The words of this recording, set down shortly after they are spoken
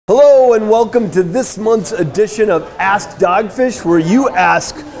Hello and welcome to this month's edition of Ask Dogfish, where you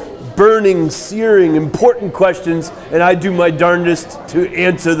ask burning, searing, important questions, and I do my darndest to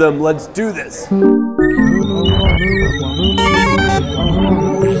answer them. Let's do this.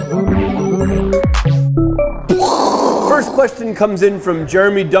 First question comes in from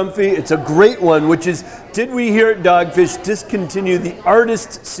Jeremy Dunphy. It's a great one, which is, did we here at Dogfish discontinue the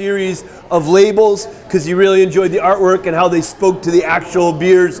artist series of labels because you really enjoyed the artwork and how they spoke to the actual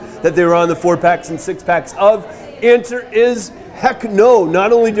beers that they were on the 4-packs and 6-packs of? Answer is heck no.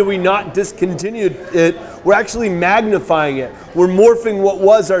 Not only did we not discontinue it, we're actually magnifying it. We're morphing what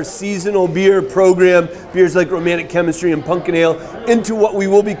was our seasonal beer program, beers like Romantic Chemistry and Pumpkin Ale, into what we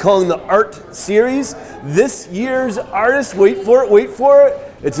will be calling the Art Series. This year's artist, wait for it,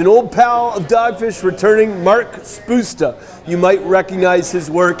 it's an old pal of Dogfish returning, Mark Spusta. You might recognize his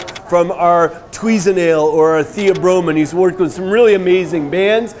work from our Tweezenale or our Theobroma. He's worked with some really amazing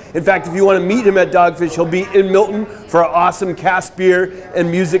bands. In fact, if you want to meet him at Dogfish, he'll be in Milton for our awesome cast beer and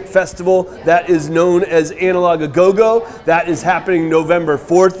music festival that is known as Analog A Go-Go. That is happening November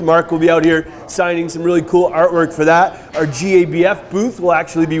 4th. Mark will be out here signing some really cool artwork for that. Our GABF booth will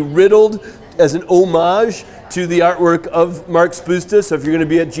actually be riddled as an homage to the artwork of Mark Spusta. So if you're going to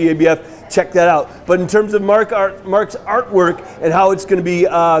be at GABF, check that out. But in terms of Mark's artwork and how it's going to be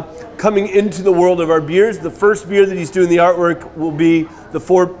coming into the world of our beers, the first beer that he's doing the artwork will be the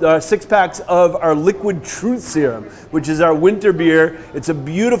 6-packs of our Liquid Truth Serum, which is our winter beer. It's a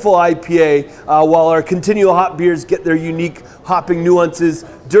beautiful IPA, while our Continual hop beers get their unique hopping nuances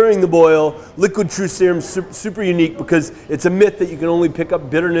during the boil. Liquid Truth Serum is super unique because it's a myth that you can only pick up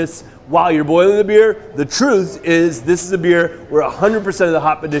bitterness while you're boiling the beer. The truth is this is a beer where 100% of the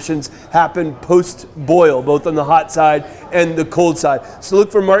hop additions happen post-boil, both on the hot side and the cold side. So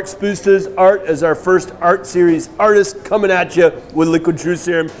look for Mark Spusta's art as our first art series artist coming at you with Liquid Truth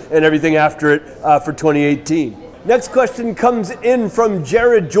Serum and everything after it for 2018. Next question comes in from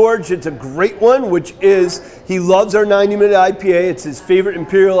Jared George. It's a great one, which is he loves our 90-minute IPA. It's his favorite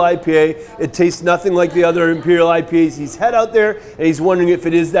Imperial IPA. It tastes nothing like the other Imperial IPAs he's had out there, and he's wondering if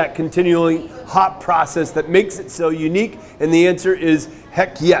it is that continuing hop process that makes it so unique, and the answer is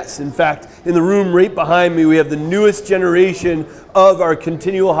heck yes. In fact, in the room right behind me, we have the newest generation of our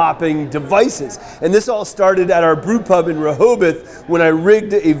continual hopping devices. And this all started at our brew pub in Rehoboth when I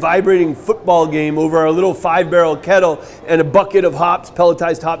rigged a vibrating football game over our little 5-barrel kettle and a bucket of hops,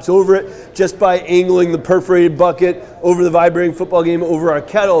 pelletized hops over it. Just by angling the perforated bucket over the vibrating football game over our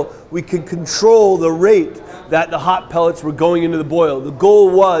kettle, we could control the rate that the hop pellets were going into the boil. The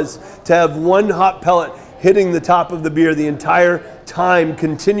goal was to have one hop pellet hitting the top of the beer the entire time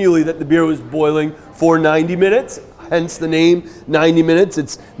continually that the beer was boiling for 90 minutes. Hence the name 90 minutes.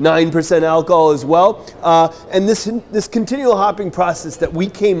 It's 9% alcohol as well. And this continual hopping process that we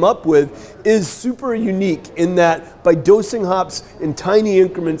came up with is super unique in that by dosing hops in tiny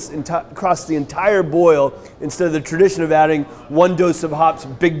increments across the entire boil, instead of the tradition of adding one dose of hops,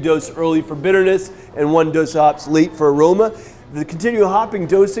 big dose early for bitterness, and one dose of hops late for aroma, the continual hopping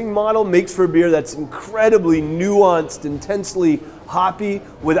dosing model makes for a beer that's incredibly nuanced, intensely hoppy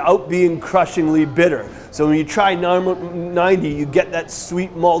without being crushingly bitter. So when you try 90, you get that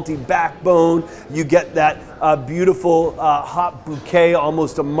sweet malty backbone, you get that beautiful hop bouquet,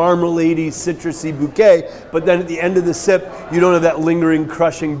 almost a marmalade-y, citrusy bouquet, but then at the end of the sip, you don't have that lingering,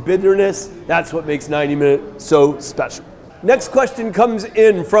 crushing bitterness. That's what makes 90 Minute so special. Next question comes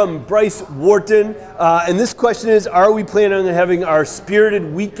in from Bryce Wharton, and this question is, are we planning on having our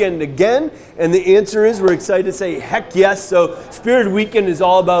Spirited Weekend again? And the answer is, we're excited to say heck yes. So Spirited Weekend is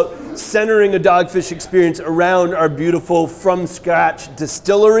all about centering a Dogfish experience around our beautiful from scratch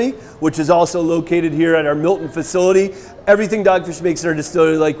distillery, which is also located here at our Milton facility. Everything Dogfish makes in our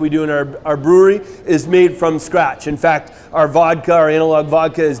distillery, like we do in our brewery, is made from scratch. In fact, our vodka, our analog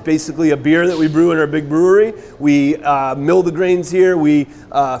vodka, is basically a beer that we brew in our big brewery. We mill the grains here, we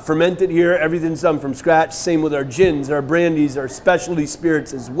ferment it here, everything's done from scratch. Same with our gins, our brandies, our specialty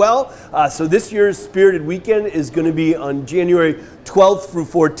spirits as well. So this year's Spirited Weekend is going to be on January 12th through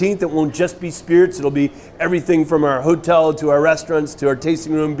 14th. It won't just be spirits, it'll be everything from our hotel to our restaurants to our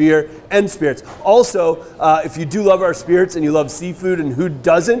tasting room beer and spirits. Also, if you do love our spirits and you love seafood, and who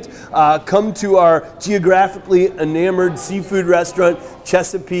doesn't, come to our geographically enamored seafood restaurant,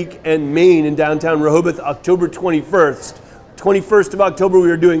 Chesapeake and Maine in downtown Rehoboth, October 21st. 21st of October,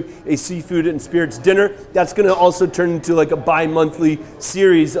 we are doing a seafood and spirits dinner. That's going to also turn into like a bi-monthly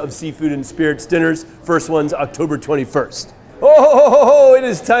series of seafood and spirits dinners. First one's October 21st. Oh, it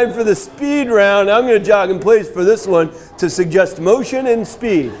is time for the speed round. I'm going to jog in place for this one to suggest motion and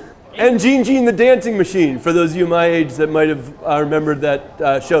speed. And Gene Gene the Dancing Machine, for those of you my age that might have remembered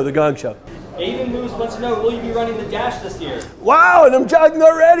that show, The Gong Show. Aiden Moose wants to know, will you be running the dash this year? Wow, and I'm jogging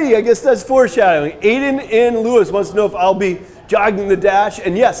already. I guess that's foreshadowing. Aiden in Lewis wants to know if I'll be jogging the dash.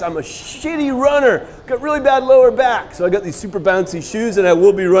 And yes, I'm a shitty runner. Got really bad lower back. So I got these super bouncy shoes, and I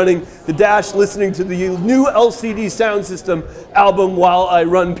will be running the dash, listening to the new LCD Sound System album while I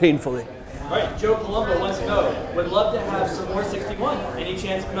run painfully. All right, Joe Colombo wants to know, would love to have some more 61. Any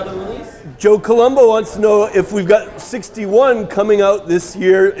chance of another release? Joe Colombo wants to know if we've got 61 coming out this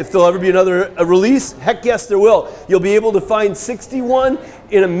year, if there'll ever be another release. Heck yes, there will. You'll be able to find 61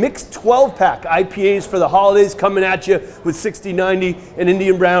 in a mixed 12-pack. IPAs for the holidays coming at you with 6090 and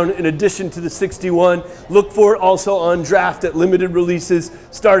Indian Brown in addition to the 61. Look for it also on draft at limited releases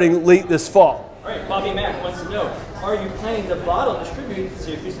starting late this fall. All right, Bobby Mack wants to know, are you planning to bottle distribute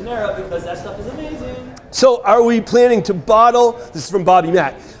Syracuse Nera, because that stuff is amazing? So are we planning to bottle, this is from Bobby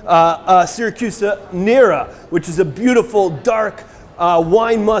Mack, Syracuse Nera, which is a beautiful, dark,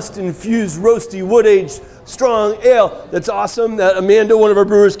 wine must infused, roasty, wood-aged, strong ale that's awesome, that Amanda, one of our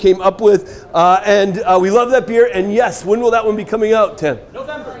brewers, came up with. And we love that beer. And yes, when will that one be coming out, Tim?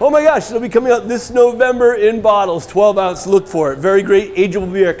 November. Oh my gosh, it'll be coming out this November in bottles, 12 ounce, look for it. Very great,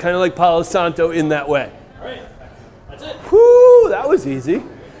 ageable beer, kind of like Palo Santo in that way. All right, that's it. Whoo, that was easy.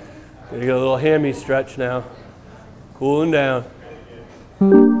 Gonna get a little hammy stretch now. Cooling down.